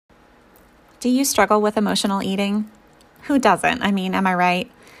Do you struggle with emotional eating? Who doesn't? I mean, am I right?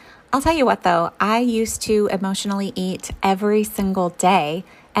 I'll tell you what though, I used to emotionally eat every single day,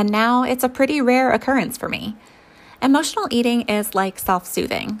 and now it's a pretty rare occurrence for me. Emotional eating is like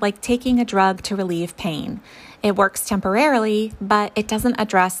self-soothing, like taking a drug to relieve pain. It works temporarily, but it doesn't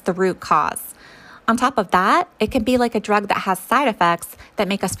address the root cause. On top of that, it can be like a drug that has side effects that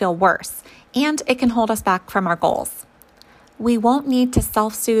make us feel worse, and it can hold us back from our goals. We won't need to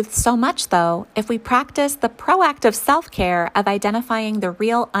self-soothe so much, though, if we practice the proactive self-care of identifying the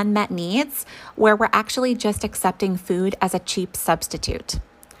real unmet needs where we're actually just accepting food as a cheap substitute.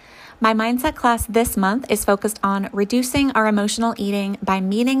 My mindset class this month is focused on reducing our emotional eating by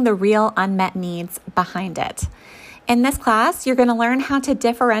meeting the real unmet needs behind it. In this class, you're going to learn how to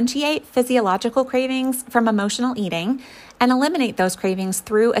differentiate physiological cravings from emotional eating and eliminate those cravings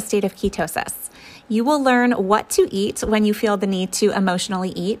through a state of ketosis. You will learn what to eat when you feel the need to emotionally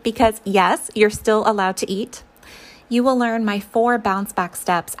eat because, yes, you're still allowed to eat. You will learn my 4 bounce back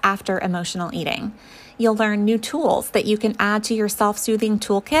steps after emotional eating. You'll learn new tools that you can add to your self-soothing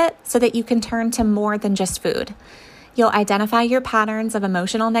toolkit so that you can turn to more than just food. You'll identify your patterns of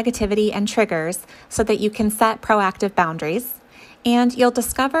emotional negativity and triggers so that you can set proactive boundaries. And you'll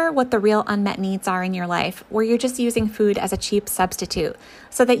discover what the real unmet needs are in your life where you're just using food as a cheap substitute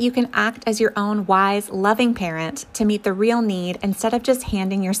so that you can act as your own wise, loving parent to meet the real need instead of just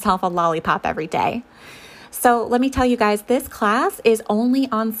handing yourself a lollipop every day. So let me tell you guys, this class is only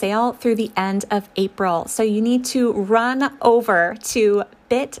on sale through the end of April. So you need to run over to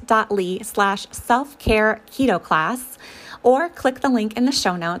bit.ly/selfcare keto class or click the link in the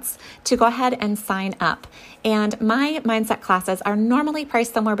show notes to go ahead and sign up. And my mindset classes are normally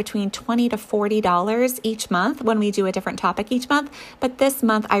priced somewhere between $20 to $40 each month when we do a different topic each month. But this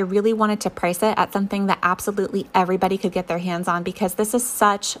month, I really wanted to price it at something that absolutely everybody could get their hands on because this is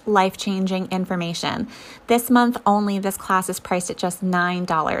such life-changing information. This month only, this class is priced at just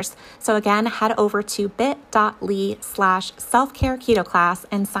 $9. So again, head over to bit.ly/selfcare keto class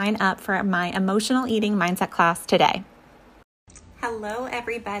and sign up for my emotional eating mindset class today. Hello,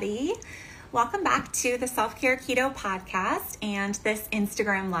 everybody. Welcome back to the Self-Care Keto Podcast and this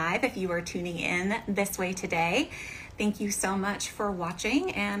Instagram Live if you are tuning in this way today. Thank you so much for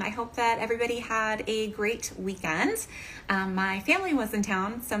watching, and I hope that everybody had a great weekend. My family was in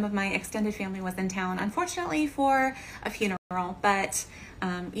town. Some of my extended family was in town, unfortunately, for a funeral, but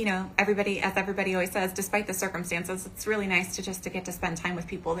everybody, as everybody always says, despite the circumstances, it's really nice to get to spend time with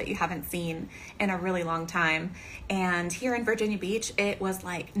people that you haven't seen in a really long time. And here in Virginia Beach, it was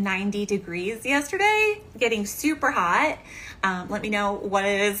like 90 degrees yesterday, getting super hot. Let me know what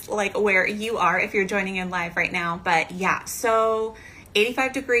it is like where you are if you're joining in live right now. But yeah, so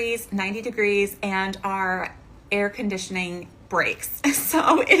 85 degrees, 90 degrees, and our air conditioning breaks.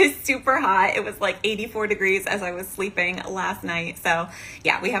 So it is super hot. It was like 84 degrees as I was sleeping last night. So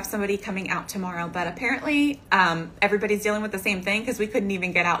yeah, we have somebody coming out tomorrow, but apparently everybody's dealing with the same thing because we couldn't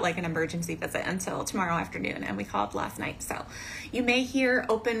even get out like an emergency visit until tomorrow afternoon, and we called last night. So you may hear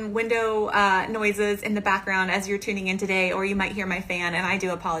open window noises in the background as you're tuning in today, or you might hear my fan, and I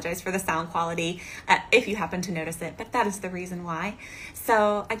do apologize for the sound quality if you happen to notice it, but that is the reason why.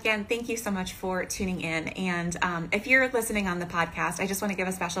 So again, thank you so much for tuning in. And if you're listening on the podcast, I just want to give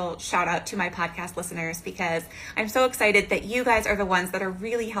a special shout out to my podcast listeners because I'm so excited that you guys are the ones that are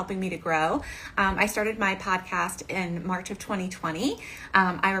really helping me to grow. I started my podcast in March of 2020.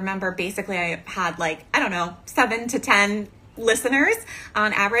 I remember basically I had 7 to 10 listeners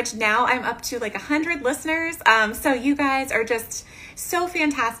on average. Now I'm up to 100 listeners. So you guys are just so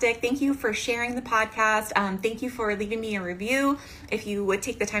fantastic. Thank you for sharing the podcast. Thank you for leaving me a review. If you would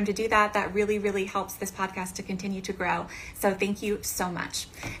take the time to do that, that really, really helps this podcast to continue to grow. So thank you so much.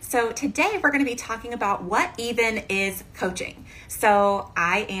 So today we're going to be talking about what even is coaching. So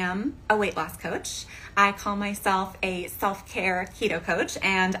I am a weight loss coach. I call myself a self-care keto coach,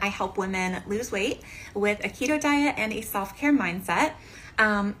 and I help women lose weight with a keto diet and a self-care mindset.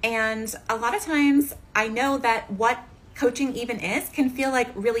 And a lot of times I know that what coaching even is can feel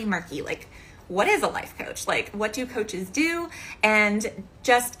really murky. What is a life coach? What do coaches do? And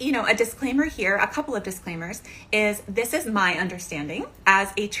just, a disclaimer here, a couple of disclaimers is this is my understanding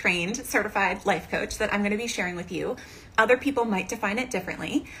as a trained certified life coach that I'm going to be sharing with you. Other people might define it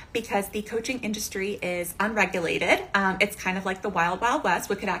differently because the coaching industry is unregulated. It's kind of like the wild, wild west,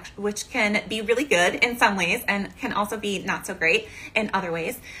 which can be really good in some ways and can also be not so great in other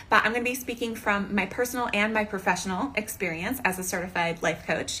ways. But I'm going to be speaking from my personal and my professional experience as a certified life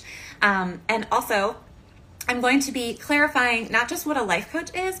coach. And also, I'm going to be clarifying not just what a life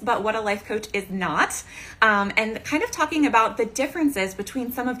coach is, but what a life coach is not, and kind of talking about the differences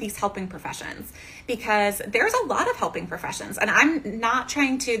between some of these helping professions, because there's a lot of helping professions. And I'm not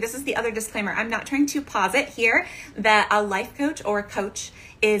trying to, this is the other disclaimer, I'm not trying to posit here that a life coach or a coach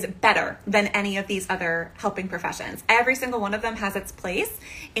is better than any of these other helping professions. Every single one of them has its place,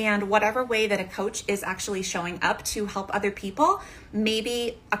 and whatever way that a coach is actually showing up to help other people,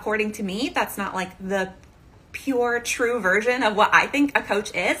 maybe according to me, that's not like the pure, true version of what I think a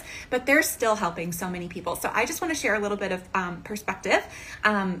coach is, but they're still helping so many people. So I just want to share a little bit of perspective,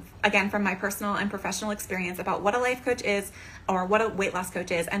 again, from my personal and professional experience about what a life coach is or what a weight loss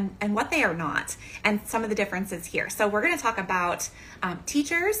coach is and what they are not, and some of the differences here. So we're going to talk about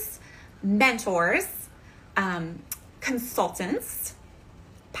teachers, mentors, consultants,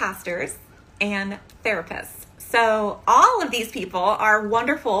 pastors, and therapists. So all of these people are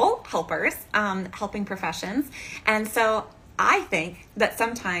wonderful helpers, helping professions. And so I think that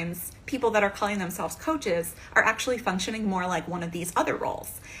sometimes people that are calling themselves coaches are actually functioning more like one of these other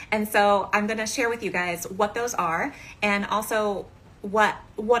roles. And so I'm going to share with you guys what those are, and also what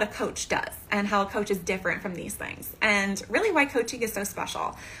a coach does and how a coach is different from these things, and really why coaching is so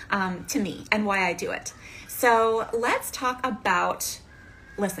special to me and why I do it. So let's talk about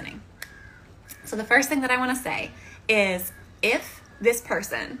listening. So the first thing that I want to say is, if this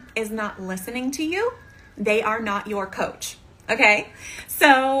person is not listening to you, they are not your coach. Okay?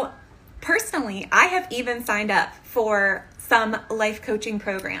 So personally, I have even signed up for some life coaching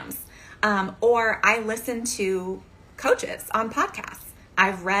programs, or I listen to coaches on podcasts.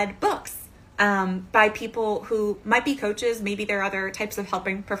 I've read books by people who might be coaches, maybe there are other types of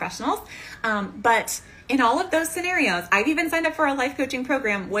helping professionals, but in all of those scenarios, I've even signed up for a life coaching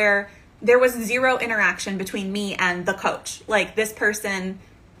program where there was zero interaction between me and the coach. Like, this person,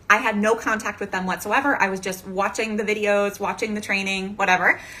 I had no contact with them whatsoever. I was just watching the videos, watching the training,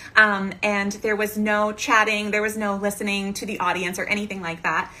 whatever. And there was no chatting, there was no listening to the audience or anything like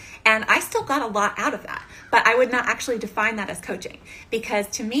that. And I still got a lot out of that, but I would not actually define that as coaching, because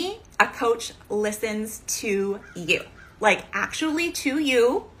to me, a coach listens to you, like actually to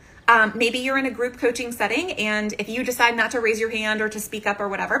you. Maybe you're in a group coaching setting, and if you decide not to raise your hand or to speak up or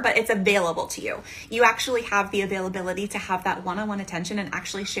whatever, but it's available to you, you actually have the availability to have that one-on-one attention and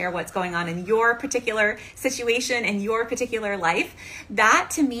actually share what's going on in your particular situation and your particular life. That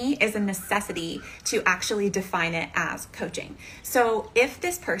to me is a necessity to actually define it as coaching. So if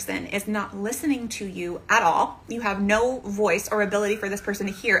this person is not listening to you at all, you have no voice or ability for this person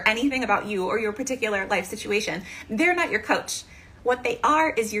to hear anything about you or your particular life situation, they're not your coach. What they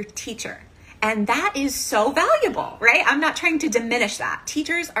are is your teacher. And that is so valuable, right? I'm not trying to diminish that.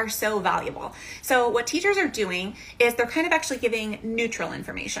 Teachers are so valuable. So what teachers are doing is they're kind of actually giving neutral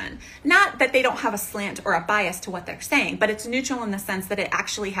information. Not that they don't have a slant or a bias to what they're saying, but it's neutral in the sense that it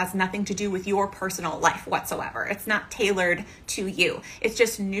actually has nothing to do with your personal life whatsoever. It's not tailored to you. It's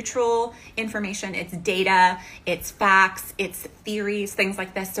just neutral information. It's data, it's facts, it's theories, things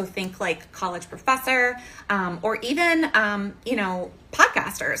like this. So think like college professor, or even,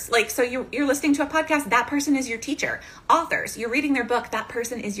 podcasters. Like, so you're listening to a podcast, that person is your teacher. Authors, you're reading their book, that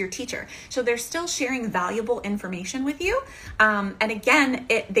person is your teacher. So they're still sharing valuable information with you. And again,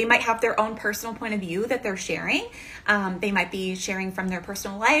 they might have their own personal point of view that they're sharing. They might be sharing from their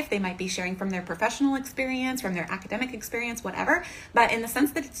personal life. They might be sharing from their professional experience, from their academic experience, whatever. But in the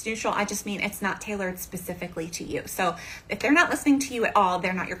sense that it's neutral, I just mean it's not tailored specifically to you. So if they're not listening to you at all,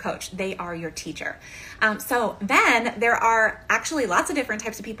 they're not your coach. They are your teacher. So then there are actually lots of different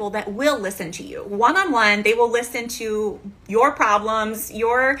types of people that will listen to you. One-on-one, they will listen to your problems,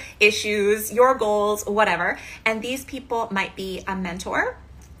 your issues, your goals, whatever. And these people might be a mentor,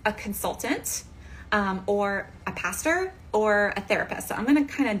 a consultant, or a pastor, or a therapist. So I'm going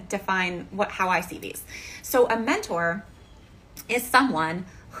to kind of define how I see these. So a mentor is someone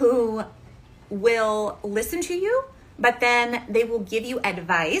who will listen to you, but then they will give you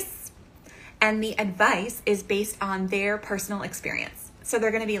advice. And the advice is based on their personal experience. So they're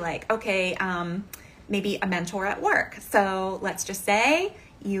going to be like, okay, maybe a mentor at work. So let's just say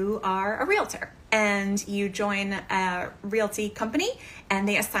you are a realtor and you join a realty company and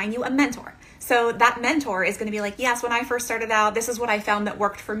they assign you a mentor. So that mentor is going to be like, yes, when I first started out, this is what I found that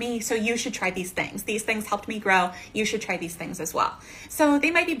worked for me. So you should try these things. These things helped me grow. You should try these things as well. So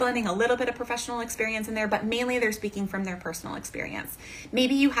they might be blending a little bit of professional experience in there, but mainly they're speaking from their personal experience.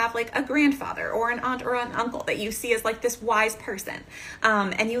 Maybe you have like a grandfather or an aunt or an uncle that you see as like this wise person,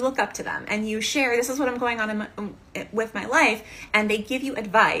 and you look up to them and you share, this is what I'm going on with my life, and they give you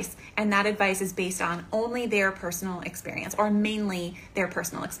advice, and that advice is based on only their personal experience, or mainly their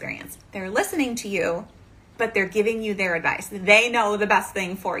personal experience. They're listening to you, but they're giving you their advice. They know the best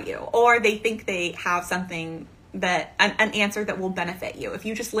thing for you, or they think they have something that an answer that will benefit you. If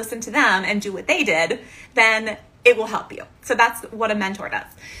you just listen to them and do what they did, then it will help you. So that's what a mentor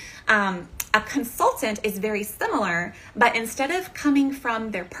does. A consultant is very similar, but instead of coming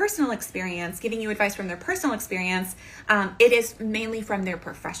from their personal experience, giving you advice from their personal experience, it is mainly from their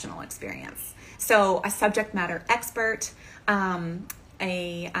professional experience. So a subject matter expert,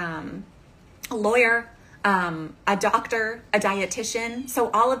 a lawyer, a doctor, a dietitian.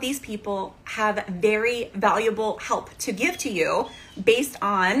 So all of these people have very valuable help to give to you based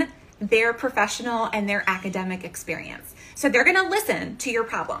on their professional and their academic experience. So they're going to listen to your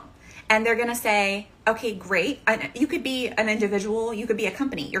problem. And they're going to say, okay, great. You could be an individual. You could be a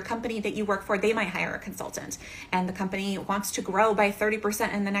company. Your company that you work for, they might hire a consultant. And the company wants to grow by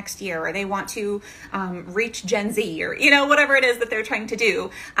 30% in the next year, or they want to reach Gen Z, or, whatever it is that they're trying to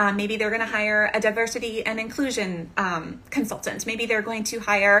do. Maybe they're going to hire a diversity and inclusion consultant. Maybe they're going to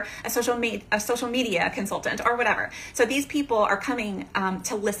hire a social media consultant, or whatever. So these people are coming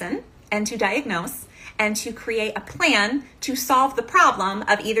to listen and to diagnose and to create a plan to solve the problem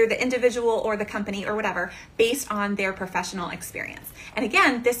of either the individual or the company or whatever based on their professional experience. And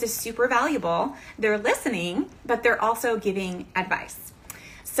again, this is super valuable. They're listening, but they're also giving advice.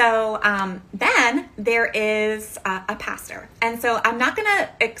 So then there is a pastor. And so I'm not going to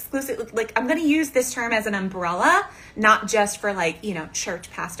exclusively, I'm going to use this term as an umbrella, not just for church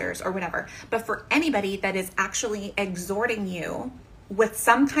pastors or whatever, but for anybody that is actually exhorting you with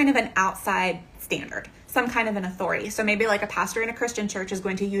some kind of an outside standard, some kind of an authority. So maybe like a pastor in a Christian church is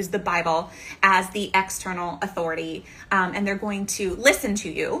going to use the Bible as the external authority, and they're going to listen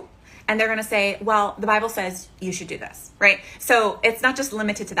to you, and they're going to say, well, the Bible says you should do this, right? So it's not just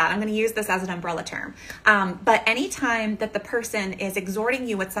limited to that. I'm going to use this as an umbrella term. But anytime that the person is exhorting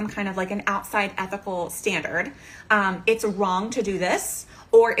you with some kind of an outside ethical standard, it's wrong to do this,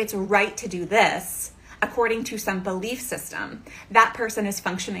 or it's right to do this, according to some belief system, that person is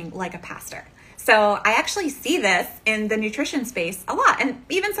functioning like a pastor. So I actually see this in the nutrition space a lot. And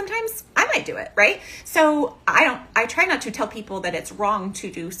even sometimes I might do it, right? So I try not to tell people that it's wrong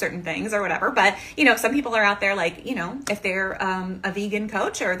to do certain things or whatever. But, some people are out there if they're a vegan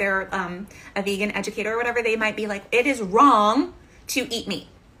coach or they're a vegan educator or whatever, they might be like, it is wrong to eat meat,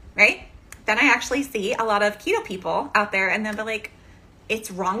 right? Then I actually see a lot of keto people out there, and they'll be like, it's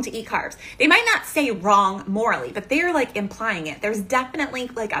wrong to eat carbs. They might not say wrong morally, but they're implying it. There's definitely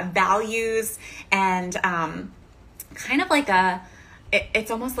a values and kind of it's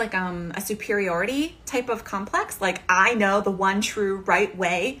almost like a superiority type of complex. I know the one true right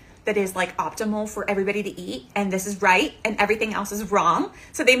way that is optimal for everybody to eat, and this is right and everything else is wrong.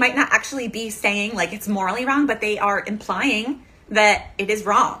 So they might not actually be saying it's morally wrong, but they are implying that it is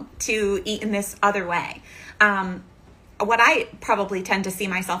wrong to eat in this other way. What I probably tend to see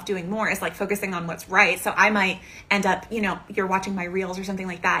myself doing more is focusing on what's right. So I might end up, you're watching my reels or something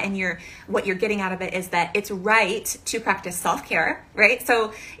like that, and what you're getting out of it is that it's right to practice self-care, right?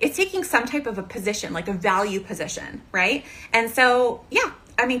 So it's taking some type of a position, a value position, right? And so, yeah,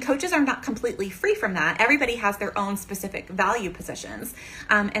 coaches are not completely free from that. Everybody has their own specific value positions.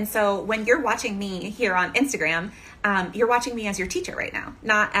 And so when you're watching me here on Instagram, you're watching me as your teacher right now,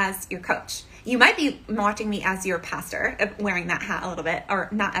 not as your coach. You might be watching me as your pastor, wearing that hat a little bit, or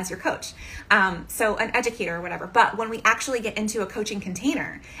not as your coach. So an educator or whatever. But when we actually get into a coaching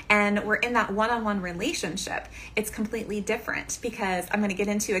container and we're in that one-on-one relationship, it's completely different, because I'm going to get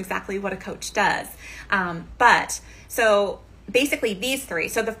into exactly what a coach does. So basically these three.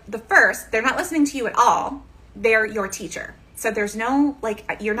 So the first, they're not listening to you at all. They're your teacher. So there's no,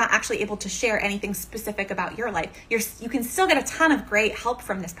 you're not actually able to share anything specific about your life. You can still get a ton of great help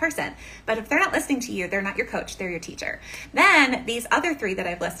from this person, but if they're not listening to you, they're not your coach, they're your teacher. Then these other three that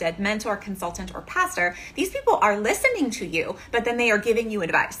I've listed, mentor, consultant, or pastor, these people are listening to you, but then they are giving you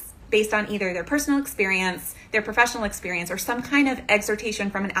advice based on either their personal experience, their professional experience, or some kind of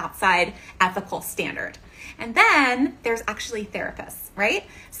exhortation from an outside ethical standard. And then there's actually therapists, right?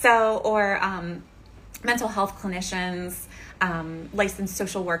 Or mental health clinicians, licensed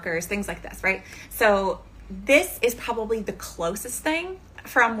social workers, things like this, right? So this is probably the closest thing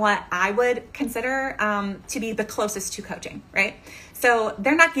from what I would consider to be the closest to coaching, right? So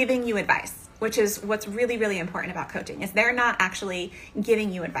they're not giving you advice, which is what's really, really important about coaching, is they're not actually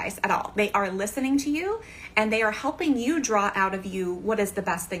giving you advice at all. They are listening to you, and they are helping you draw out of you what is the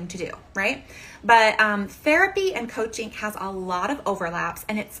best thing to do, right? But therapy and coaching has a lot of overlaps,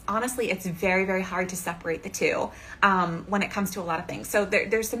 and it's very, very hard to separate the two when it comes to a lot of things. So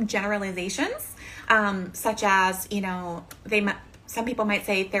there's some generalizations, such as, some people might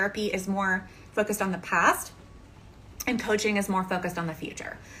say therapy is more focused on the past, and coaching is more focused on the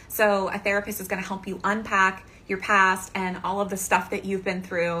future. So a therapist is going to help you unpack your past and all of the stuff that you've been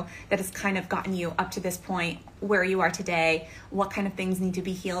through that has kind of gotten you up to this point where you are today, what kind of things need to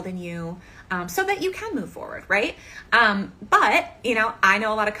be healed in you, so that you can move forward, right? But, I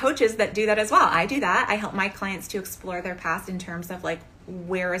know a lot of coaches that do that as well. I do that. I help my clients to explore their past in terms of like,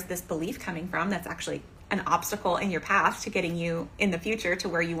 where is this belief coming from that's actually an obstacle in your path to getting you in the future to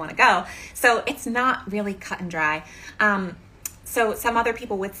where you want to go. So it's not really cut and dry. So some other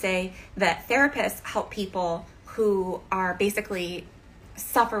people would say that therapists help people who are basically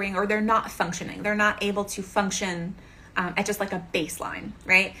suffering, or they're not functioning. They're not able to function at just like a baseline,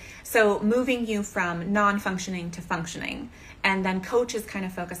 right? So moving you from non-functioning to functioning. And then coaches kind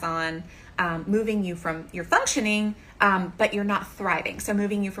of focus on moving you from your functioning, but you're not thriving. So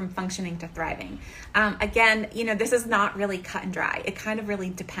moving you from functioning to thriving. Again, this is not really cut and dry. It kind of really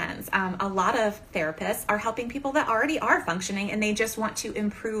depends. A lot of therapists are helping people that already are functioning and they just want to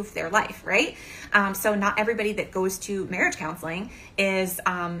improve their life, right? So not everybody that goes to marriage counseling is,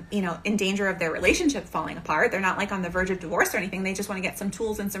 in danger of their relationship falling apart. They're not like on the verge of divorce or anything. They just want to get some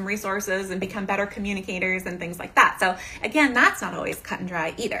tools and some resources and become better communicators and things like that. So again, that's not always cut and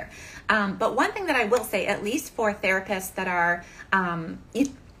dry either. But one thing that I will say, at least for therapists that are,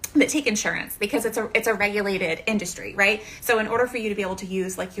 that take insurance, because it's a regulated industry, right? So in order for you to be able to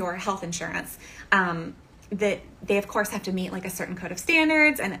use like your health insurance, that they of course have to meet like a certain code of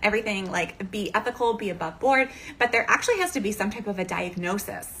standards and everything, like be ethical, be above board, but there actually has to be some type of a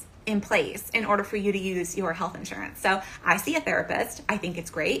diagnosis in place in order for you to use your health insurance. So I see a therapist. I think it's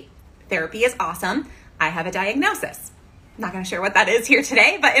great. Therapy is awesome. I have a diagnosis. I'm not going to share what that is here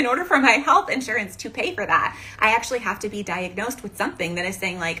today, but in order for my health insurance to pay for that, I actually have to be diagnosed with something that is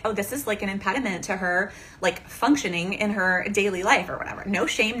saying like, oh, this is like an impediment to her like functioning in her daily life or whatever. No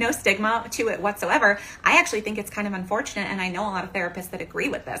shame, no stigma to it whatsoever. I actually think it's kind of unfortunate, and I know a lot of therapists that agree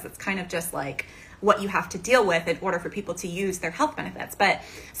with this. It's kind of just like what you have to deal with in order for people to use their health benefits. But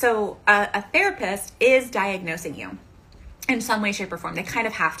so a therapist is diagnosing you in some way, shape, or form. They kind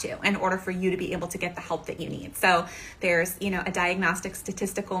of have to in order for you to be able to get the help that you need. So there's, a diagnostic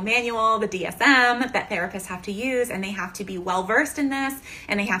statistical manual, the DSM, that therapists have to use, and they have to be well-versed in this,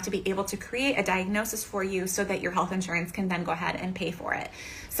 and they have to be able to create a diagnosis for you so that your health insurance can then go ahead and pay for it.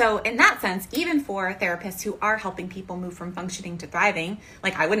 So in that sense, even for therapists who are helping people move from functioning to thriving,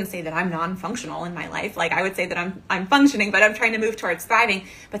 like I wouldn't say that I'm non-functional in my life. Like I would say that I'm functioning, but I'm trying to move towards thriving,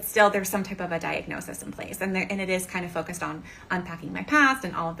 but still there's some type of a diagnosis in place. And it is kind of focused on unpacking my past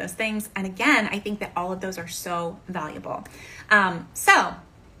and all of those things. And again, I think that all of those are so valuable. So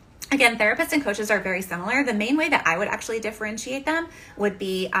again, therapists and coaches are very similar. The main way that I would actually differentiate them would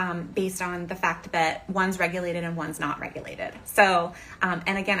be based on the fact that one's regulated and one's not regulated. So,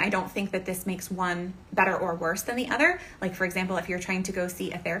 and again, I don't think that this makes one better or worse than the other. Like, for example, if you're trying to go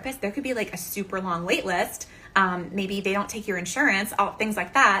see a therapist, there could be like a super long wait list. Maybe they don't take your insurance, all things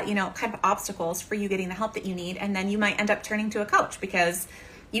like that, kind of obstacles for you getting the help that you need. And then you might end up turning to a coach because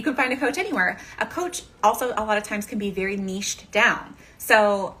you can find a coach anywhere. A coach also a lot of times can be very niched down.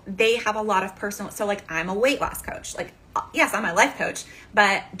 So they have a lot of personal, so like I'm a weight loss coach. Like, yes, I'm a life coach,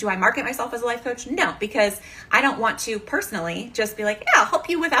 but do I market myself as a life coach? No, because I don't want to personally just be like, yeah, I'll help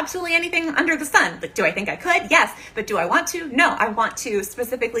you with absolutely anything under the sun. Like, do I think I could? Yes. But do I want to? No, I want to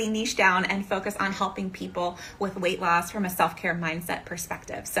specifically niche down and focus on helping people with weight loss from a self-care mindset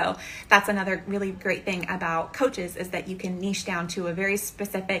perspective. So that's another really great thing about coaches, is that you can niche down to a very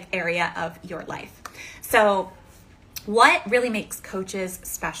specific area of your life. So what really makes coaches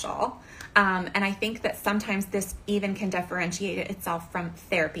special? And I think that sometimes this even can differentiate itself from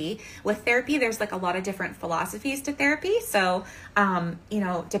therapy. With therapy, there's like a lot of different philosophies to therapy. So,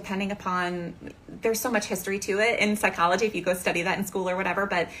 depending upon, there's so much history to it in psychology if you go study that in school or whatever,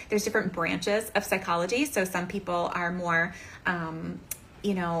 but there's different branches of psychology. So some people are more,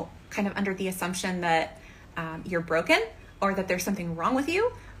 kind of under the assumption that you're broken, or that there's something wrong with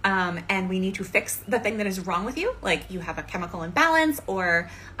you. And we need to fix the thing that is wrong with you. Like you have a chemical imbalance, or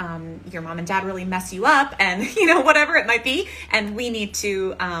your mom and dad really mess you up, and whatever it might be. And we need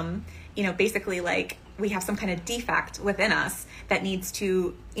to, basically like we have some kind of defect within us that needs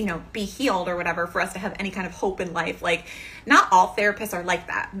to, be healed or whatever for us to have any kind of hope in life. Like not all therapists are like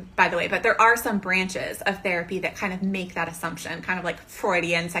that, by the way, but there are some branches of therapy that kind of make that assumption, kind of like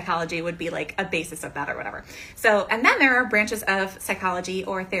Freudian psychology would be like a basis of that or whatever. So, and then there are branches of psychology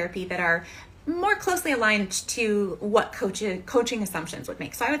or therapy that are more closely aligned to what coaching assumptions would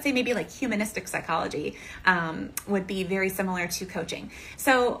make. So I would say maybe like humanistic psychology would be very similar to coaching.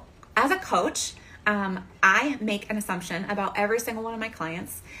 So as a coach, I make an assumption about every single one of my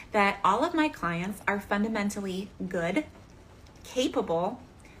clients that all of my clients are fundamentally good, capable,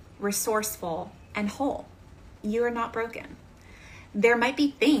 resourceful, and whole. You are not broken. There might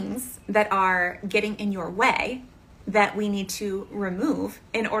be things that are getting in your way that we need to remove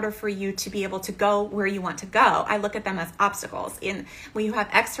in order for you to be able to go where you want to go. I look at them as obstacles. When you have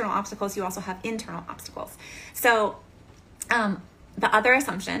external obstacles, you also have internal obstacles. So the other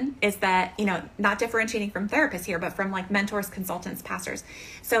assumption is that, not differentiating from therapists here, but from like mentors, consultants, pastors.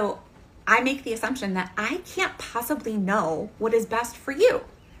 So I make the assumption that I can't possibly know what is best for you.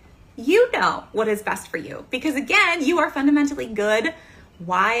 You know what is best for you, because again, you are fundamentally good,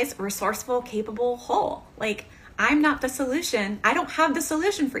 wise, resourceful, capable, whole. Like, I'm not the solution. I don't have the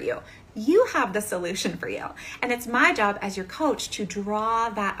solution for you. You have the solution for you. And it's my job as your coach to draw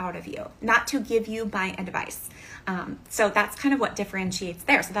that out of you, not to give you my advice. So that's kind of what differentiates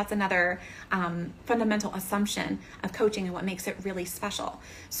there. So that's another fundamental assumption of coaching and what makes it really special.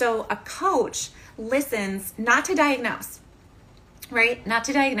 So a coach listens not to diagnose, right? Not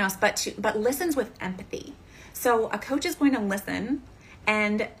to diagnose, but listens with empathy. So a coach is going to listen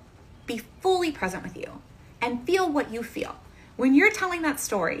and be fully present with you and feel what you feel. When you're telling that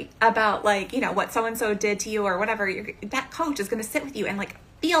story about what so-and-so did to you or whatever, that coach is going to sit with you and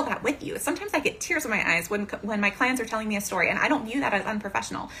feel that with you. Sometimes I get tears in my eyes when my clients are telling me a story, and I don't view that as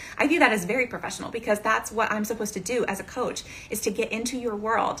unprofessional. I view that as very professional, because that's what I'm supposed to do as a coach, is to get into your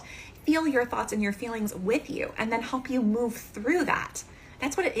world, feel your thoughts and your feelings with you, and then help you move through that.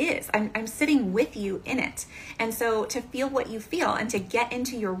 That's what it is. I'm sitting with you in it. And so to feel what you feel and to get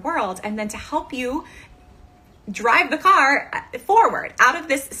into your world, and then to help you drive the car forward out of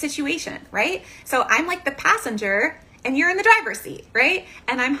this situation, right? So I'm like the passenger and you're in the driver's seat, right?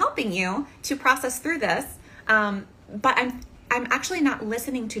 And I'm helping you to process through this, but I'm actually not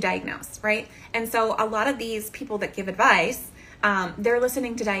listening to diagnose, right? And so a lot of these people that give advice, they're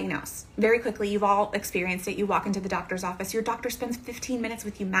listening to diagnose very quickly. You've all experienced it. You walk into the doctor's office, your doctor spends 15 minutes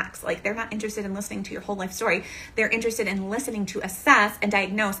with you max. They're not interested in listening to your whole life story. They're interested in listening to assess and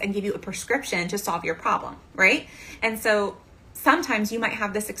diagnose and give you a prescription to solve your problem, right? And so sometimes you might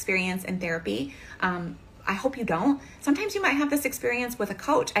have this experience in therapy. I hope you don't. Sometimes you might have this experience with a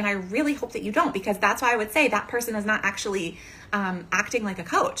coach, and I really hope that you don't, because that's why I would say that person is not actually acting like a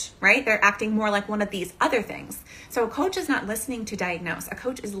coach, right? They're acting more like one of these other things. So a coach is not listening to diagnose. A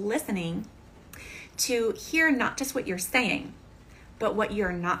coach is listening to hear not just what you're saying, but what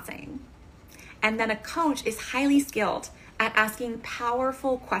you're not saying. And then a coach is highly skilled at asking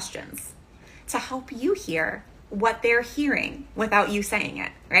powerful questions to help you hear what they're hearing without you saying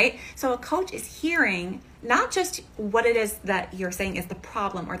it, right? So a coach is hearing not just what it is that you're saying is the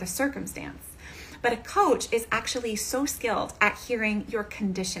problem or the circumstance, but a coach is actually so skilled at hearing your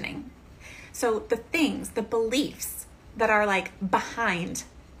conditioning. So the things, the beliefs that are behind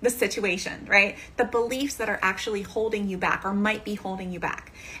the situation, right? The beliefs that are actually holding you back or might be holding you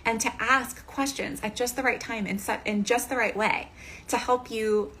back. And to ask questions at just the right time in just the right way to help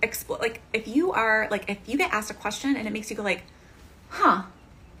you explore. If you get asked a question and it makes you go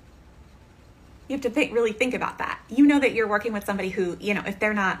you have to really think about that. You know that you're working with somebody who, if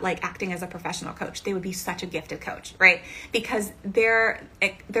they're not acting as a professional coach, they would be such a gifted coach, right? Because they're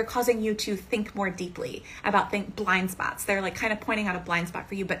causing you to think more deeply about blind spots. They're kind of pointing out a blind spot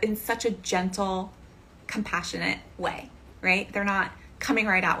for you, but in such a gentle, compassionate way, right? They're not coming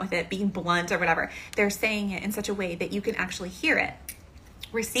right out with it, being blunt or whatever. They're saying it in such a way that you can actually hear it,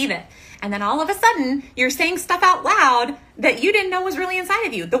 receive it. And then all of a sudden you're saying stuff out loud that you didn't know was really inside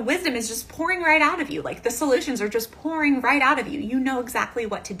of you. The wisdom is just pouring right out of you. The solutions are just pouring right out of you. You know exactly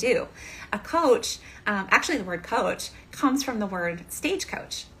what to do. A coach, actually the word coach comes from the word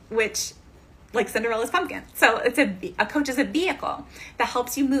stagecoach, which Cinderella's pumpkin. So a coach is a vehicle that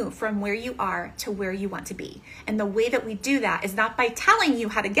helps you move from where you are to where you want to be. And the way that we do that is not by telling you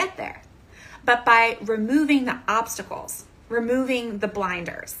how to get there, but by removing the obstacles, removing the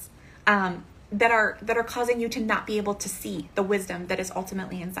blinders that are causing you to not be able to see the wisdom that is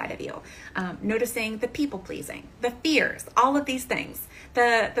ultimately inside of you. Noticing the people pleasing, the fears, all of these things,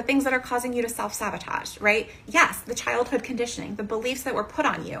 the things that are causing you to self-sabotage, right? Yes, the childhood conditioning, the beliefs that were put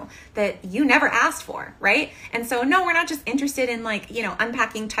on you that you never asked for, right? And so no, we're not just interested in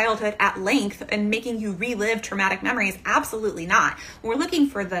unpacking childhood at length and making you relive traumatic memories. Absolutely not. We're looking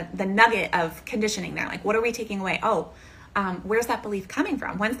for the nugget of conditioning there. What are we taking away? Where's that belief coming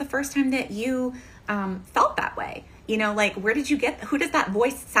from? When's the first time that you felt that way? Where did you who does that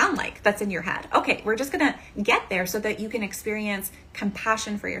voice sound like that's in your head? Okay, we're just going to get there so that you can experience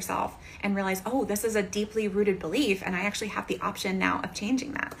compassion for yourself and realize, this is a deeply rooted belief, and I actually have the option now of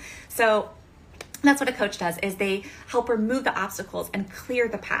changing that. So That's what a coach does, is they help remove the obstacles and clear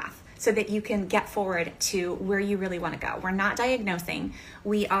the path so that you can get forward to where you really want to go. We're not diagnosing.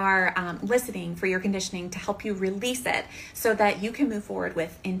 We are listening for your conditioning to help you release it so that you can move forward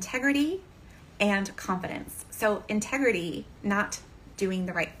with integrity and confidence. So integrity, not doing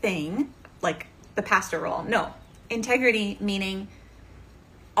the right thing, like the pastor role. No, integrity meaning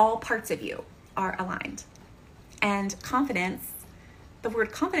all parts of you are aligned. And confidence, the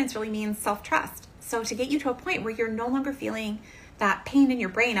word confidence really means self-trust. So to get you to a point where you're no longer feeling that pain in your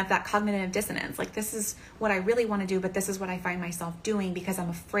brain of that cognitive dissonance, like this is what I really want to do, but this is what I find myself doing because I'm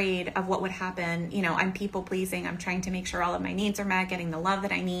afraid of what would happen. You know, I'm people pleasing. I'm trying to make sure all of my needs are met, getting the love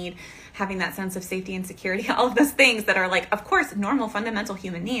that I need, having that sense of safety and security, all of those things that are like, of course, normal, fundamental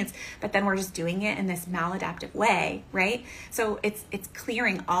human needs, but then we're just doing it in this maladaptive way, right? So it's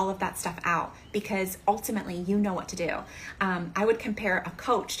clearing all of that stuff out because ultimately you know what to do. I would compare a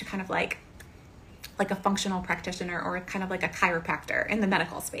coach to kind of like a functional practitioner or kind of like a chiropractor in the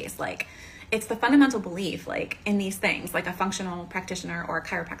medical space. Like it's the fundamental belief, like in these things, like a functional practitioner or a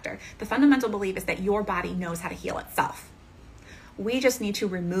chiropractor, the fundamental belief is that your body knows how to heal itself. We just need to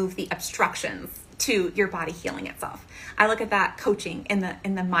remove the obstructions to your body healing itself. I look at that coaching in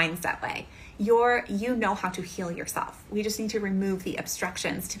the mindset way. You know how to heal yourself. We just need to remove the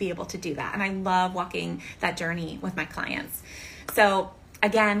obstructions to be able to do that. And I love walking that journey with my clients. So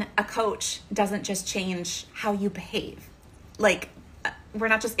again, a coach doesn't just change how you behave. Like, we're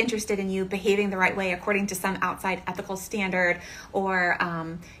not just interested in you behaving the right way according to some outside ethical standard or,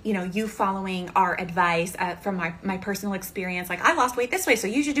 you following our advice from my personal experience. Like, I lost weight this way, so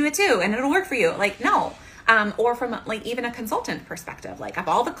you should do it too, and it'll work for you. Like, no. Or from like even a consultant perspective, like of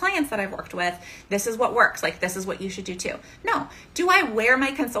all the clients that I've worked with, this is what works. Like, this is what you should do too. No. Do I wear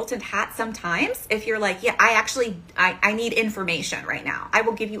my consultant hat sometimes? If you're like, yeah, I need information right now. I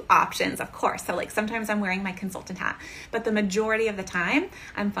will give you options, of course. So like sometimes I'm wearing my consultant hat, but the majority of the time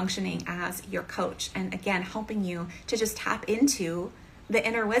I'm functioning as your coach. And again, helping you to just tap into the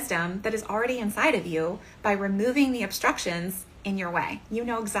inner wisdom that is already inside of you by removing the obstructions in your way. You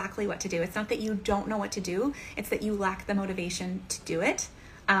know exactly what to do. It's not that you don't know what to do. It's that you lack the motivation to do it.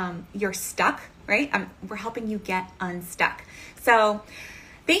 You're stuck, right? We're helping you get unstuck. So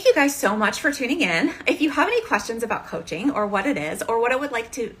thank you guys so much for tuning in. If you have any questions about coaching or what it is or what it would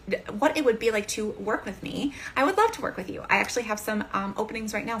be like to work with me, I would love to work with you. I actually have some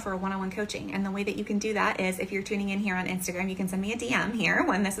openings right now for a one-on-one coaching. And the way that you can do that is if you're tuning in here on Instagram, you can send me a DM here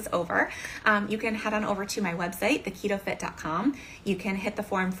when this is over. You can head on over to my website, theketofit.com. You can hit the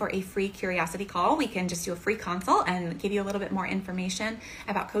form for a free curiosity call. We can just do a free consult and give you a little bit more information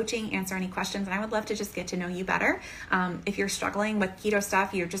about coaching, answer any questions. And I would love to just get to know you better. If you're struggling with keto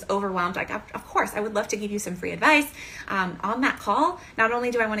stuff, you're just overwhelmed, like, of course, I would love to give you some free advice. On that call, not only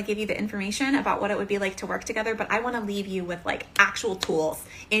do I want to give you the information about what it would be like to work together, but I want to leave you with like actual tools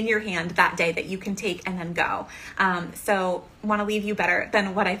in your hand that day that you can take and then go. So want to leave you better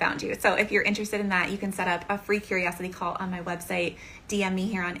than what I found you. So if you're interested in that, you can set up a free curiosity call on my website, DM me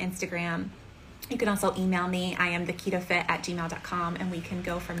here on Instagram. You can also email me. I am theketofit@gmail.com, and we can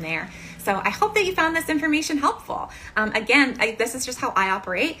go from there. So I hope that you found this information helpful. Again, this is just how I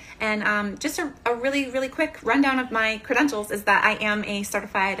operate. And just a really, really quick rundown of my credentials is that I am a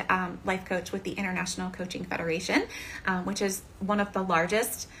certified life coach with the International Coaching Federation, which is one of the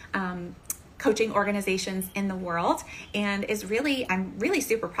largest coaching organizations in the world, and I'm really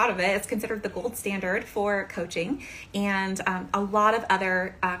super proud of it. It's considered the gold standard for coaching, and a lot of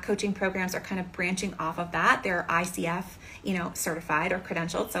other coaching programs are kind of branching off of that. They're ICF, certified or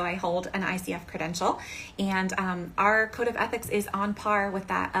credentialed. So I hold an ICF credential, and our code of ethics is on par with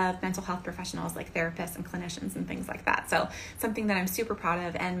that of mental health professionals like therapists and clinicians and things like that. So something that I'm super proud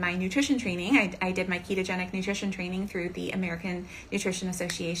of. And my nutrition training, I did my ketogenic nutrition training through the American Nutrition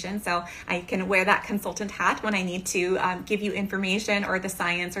Association. So I can wear that consultant hat when I need to give you information or the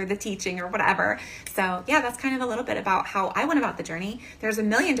science or the teaching or whatever. So yeah, that's kind of a little bit about how I went about the journey. There's a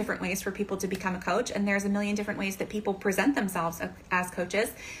million different ways for people to become a coach, and there's a million different ways that people present themselves as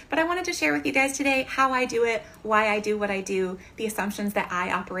coaches. But I wanted to share with you guys today how I do it, why I do what I do, the assumptions that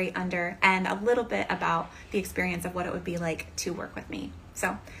I operate under, and a little bit about the experience of what it would be like to work with me.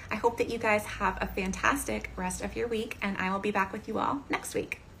 So I hope that you guys have a fantastic rest of your week, and I will be back with you all next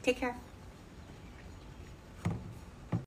week. Take care.